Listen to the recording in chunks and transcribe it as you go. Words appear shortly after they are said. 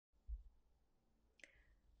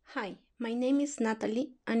Hi, my name is Natalie,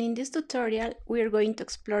 and in this tutorial we are going to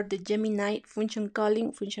explore the Gemini function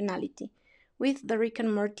calling functionality with the Rick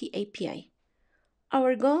and Morty API.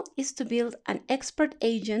 Our goal is to build an expert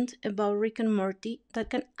agent about Rick and Morty that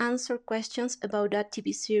can answer questions about that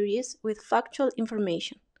TV series with factual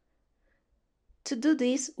information. To do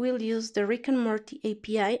this, we'll use the Rick and Morty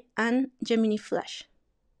API and Gemini Flash.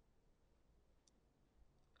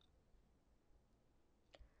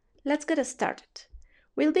 Let's get started.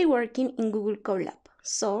 We'll be working in Google Colab,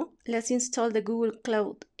 so let's install the Google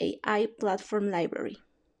Cloud AI Platform library.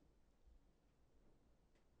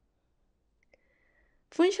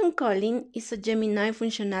 Function calling is a Gemini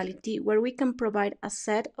functionality where we can provide a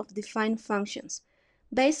set of defined functions.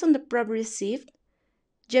 Based on the prompt received,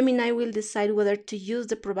 Gemini will decide whether to use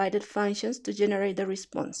the provided functions to generate the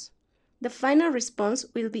response. The final response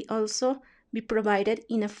will also be provided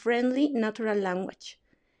in a friendly, natural language.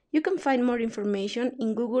 You can find more information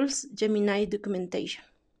in Google's Gemini documentation.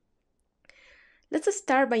 Let's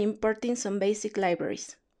start by importing some basic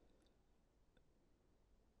libraries.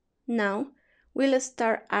 Now, we'll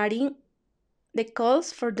start adding the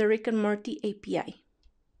calls for the Rick and Morty API.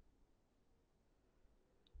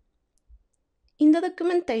 In the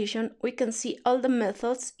documentation, we can see all the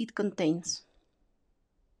methods it contains.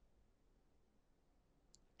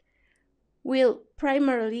 We'll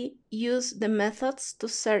primarily use the methods to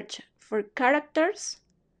search for characters,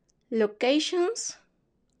 locations,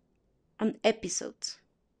 and episodes.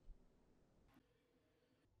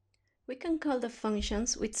 We can call the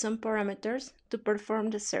functions with some parameters to perform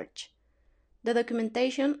the search. The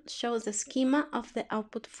documentation shows the schema of the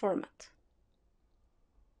output format.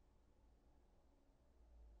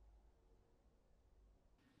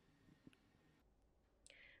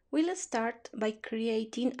 We'll start by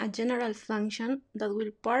creating a general function that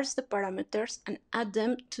will parse the parameters and add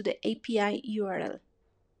them to the API URL.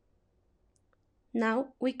 Now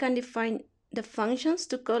we can define the functions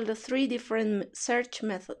to call the three different search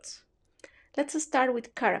methods. Let's start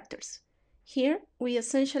with characters. Here we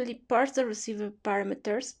essentially parse the received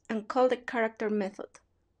parameters and call the character method.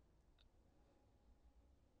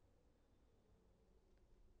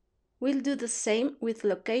 We'll do the same with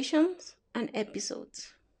locations and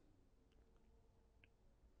episodes.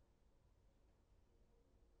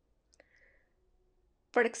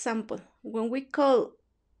 For example, when we call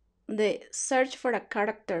the search for a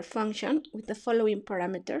character function with the following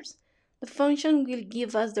parameters, the function will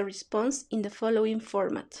give us the response in the following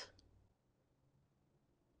format.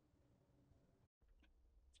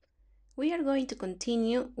 We are going to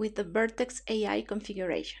continue with the Vertex AI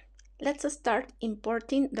configuration. Let's start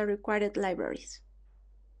importing the required libraries.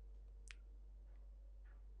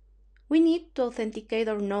 We need to authenticate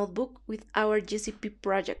our notebook with our GCP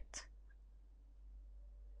project.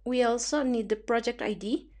 We also need the project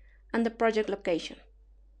ID and the project location.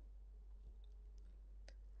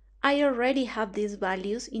 I already have these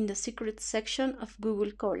values in the secrets section of Google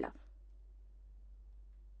Colab.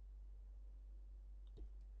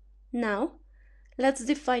 Now, let's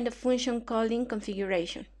define the function calling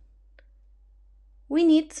configuration. We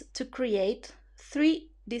need to create three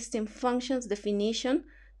distinct functions definition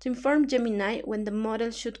to inform Gemini when the model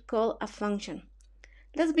should call a function.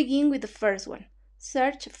 Let's begin with the first one,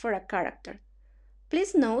 search for a character.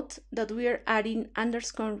 Please note that we are adding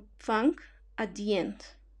 _func at the end.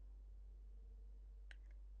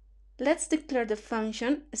 Let's declare the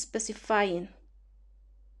function specifying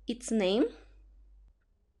its name,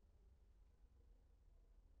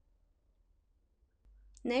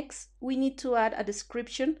 next, we need to add a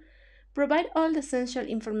description, provide all the essential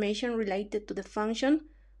information related to the function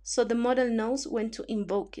so the model knows when to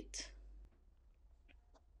invoke it.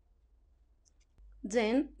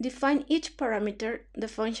 Then, define each parameter the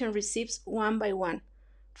function receives one by one.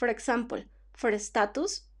 For example, for the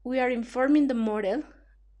status, we are informing the model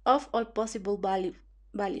of all possible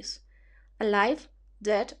values, alive,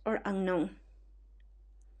 dead, or unknown.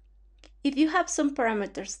 If you have some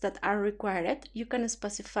parameters that are required, you can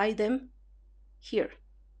specify them here.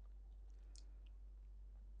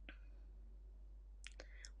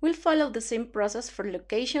 We'll follow the same process for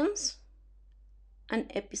locations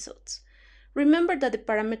and episodes. Remember that the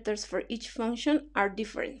parameters for each function are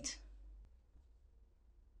different.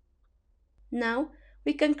 Now,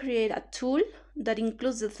 we can create a tool that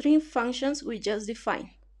includes the three functions we just defined.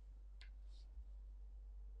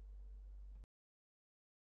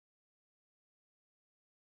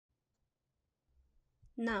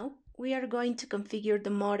 Now, we are going to configure the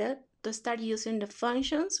model to start using the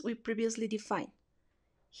functions we previously defined.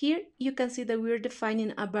 Here, you can see that we're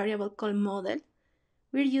defining a variable called model.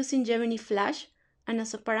 We're using Gemini Flash and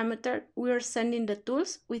as a parameter, we are sending the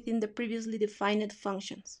tools within the previously defined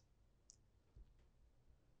functions.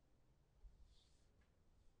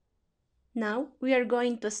 Now we are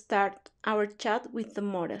going to start our chat with the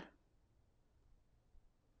model.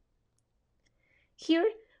 Here,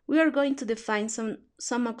 we are going to define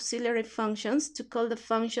some auxiliary functions to call the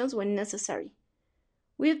functions when necessary.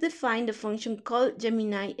 We've defined a function called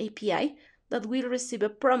Gemini API that will receive a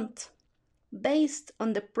prompt. Based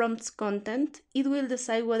on the prompt's content, it will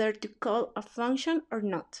decide whether to call a function or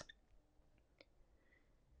not.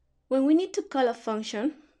 When we need to call a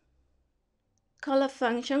function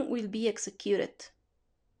will be executed.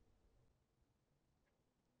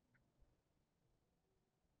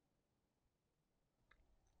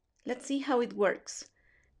 Let's see how it works.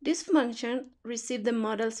 This function receives the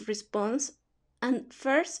model's response, and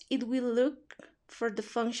first it will look for the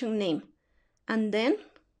function name, and then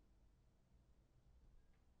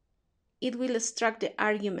it will extract the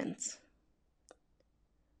arguments.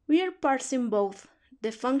 We are parsing both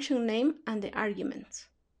the function name and the arguments.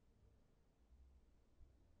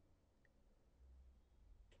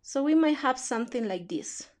 So we might have something like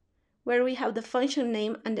this, where we have the function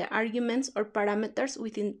name and the arguments or parameters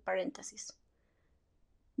within parentheses.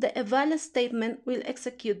 The eval statement will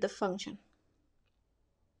execute the function.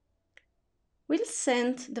 We'll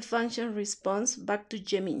send the function response back to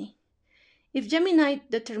Gemini. If Gemini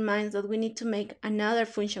determines that we need to make another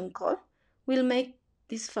function call, we'll make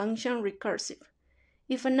this function recursive.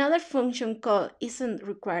 If another function call isn't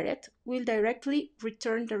required, we'll directly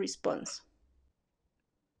return the response.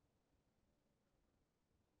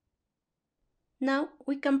 Now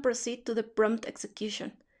we can proceed to the prompt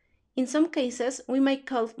execution. In some cases, we might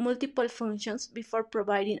call multiple functions before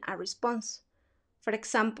providing a response. For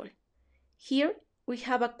example, here we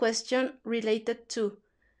have a question related to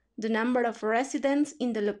the number of residents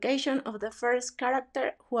in the location of the first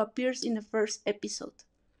character who appears in the first episode.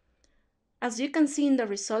 As you can see in the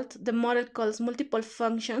result, the model calls multiple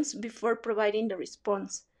functions before providing the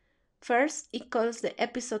response. First, it calls the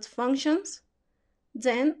episode functions,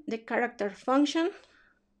 then the character function,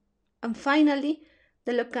 and finally,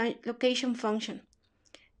 the location function.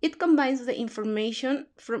 It combines the information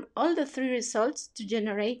from all the three results to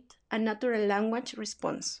generate a natural language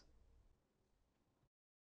response.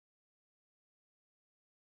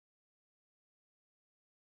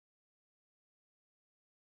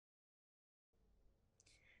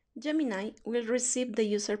 Gemini will receive the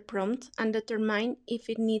user prompt and determine if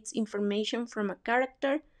it needs information from a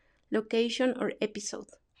character, location, or episode.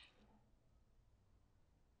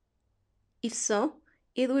 If so,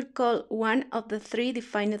 it will call one of the three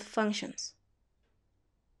defined functions.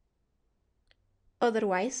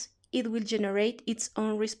 Otherwise, it will generate its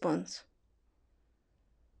own response.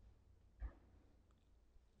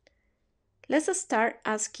 Let's start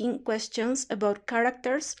asking questions about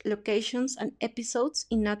characters, locations, and episodes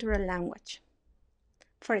in natural language.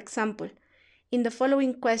 For example, in the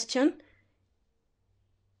following question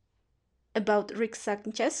about Rick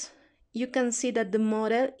Sanchez, you can see that the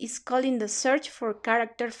model is calling the search for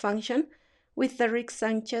character function with the Rick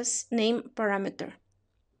Sanchez name parameter.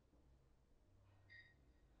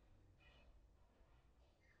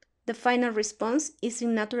 The final response is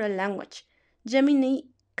in natural language. Gemini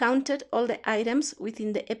counted all the items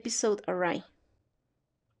within the episode array.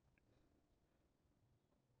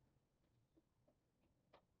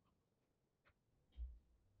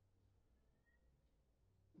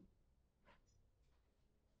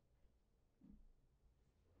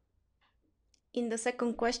 In the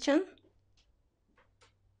second question,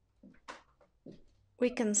 we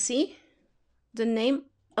can see the name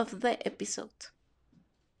of the episode.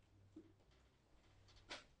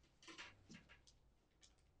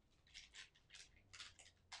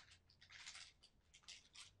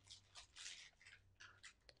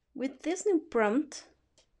 With this new prompt,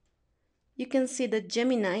 you can see that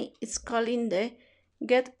Gemini is calling the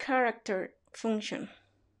getCharacter function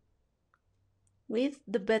with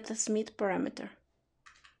the beta-smith parameter.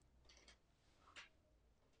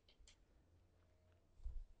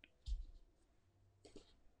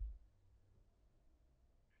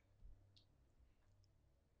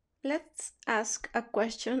 Let's ask a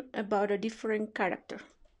question about a different character,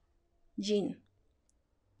 Jean.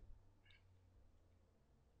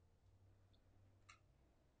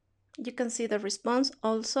 You can see the response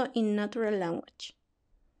also in natural language.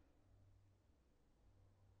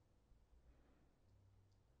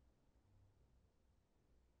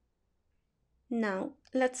 Now,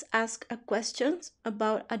 let's ask a question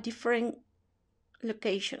about a different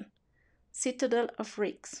location, Citadel of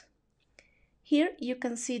Riggs. Here you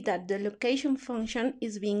can see that the location function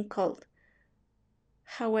is being called.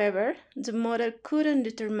 However, the model couldn't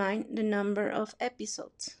determine the number of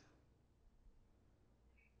episodes.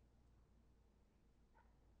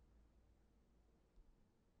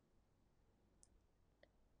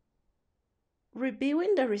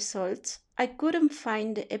 Reviewing the results, I couldn't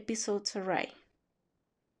find the episodes array.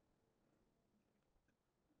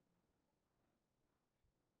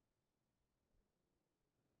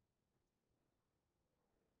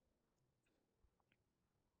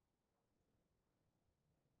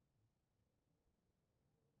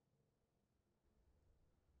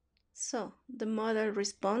 So, the model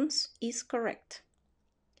response is correct.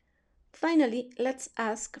 Finally, let's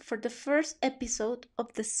ask for the first episode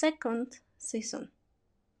of the second season.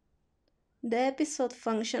 The episode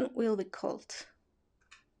function will be called.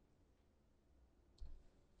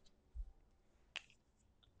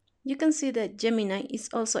 You can see that Gemini is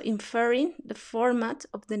also inferring the format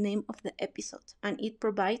of the name of the episode, and it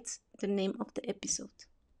provides the name of the episode.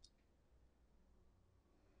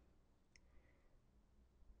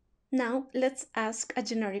 Now let's ask a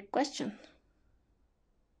generic question.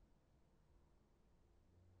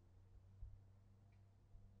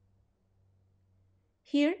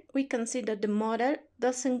 Here we can see that the model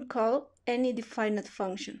doesn't call any defined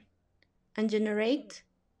function and generate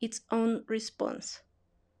its own response.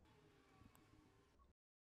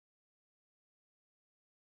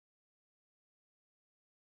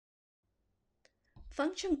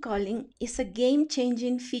 Function calling is a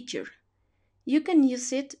game-changing feature. You can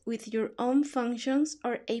use it with your own functions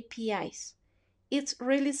or APIs. It's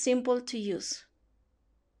really simple to use.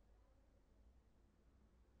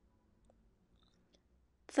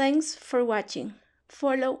 Thanks for watching.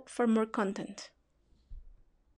 Follow for more content.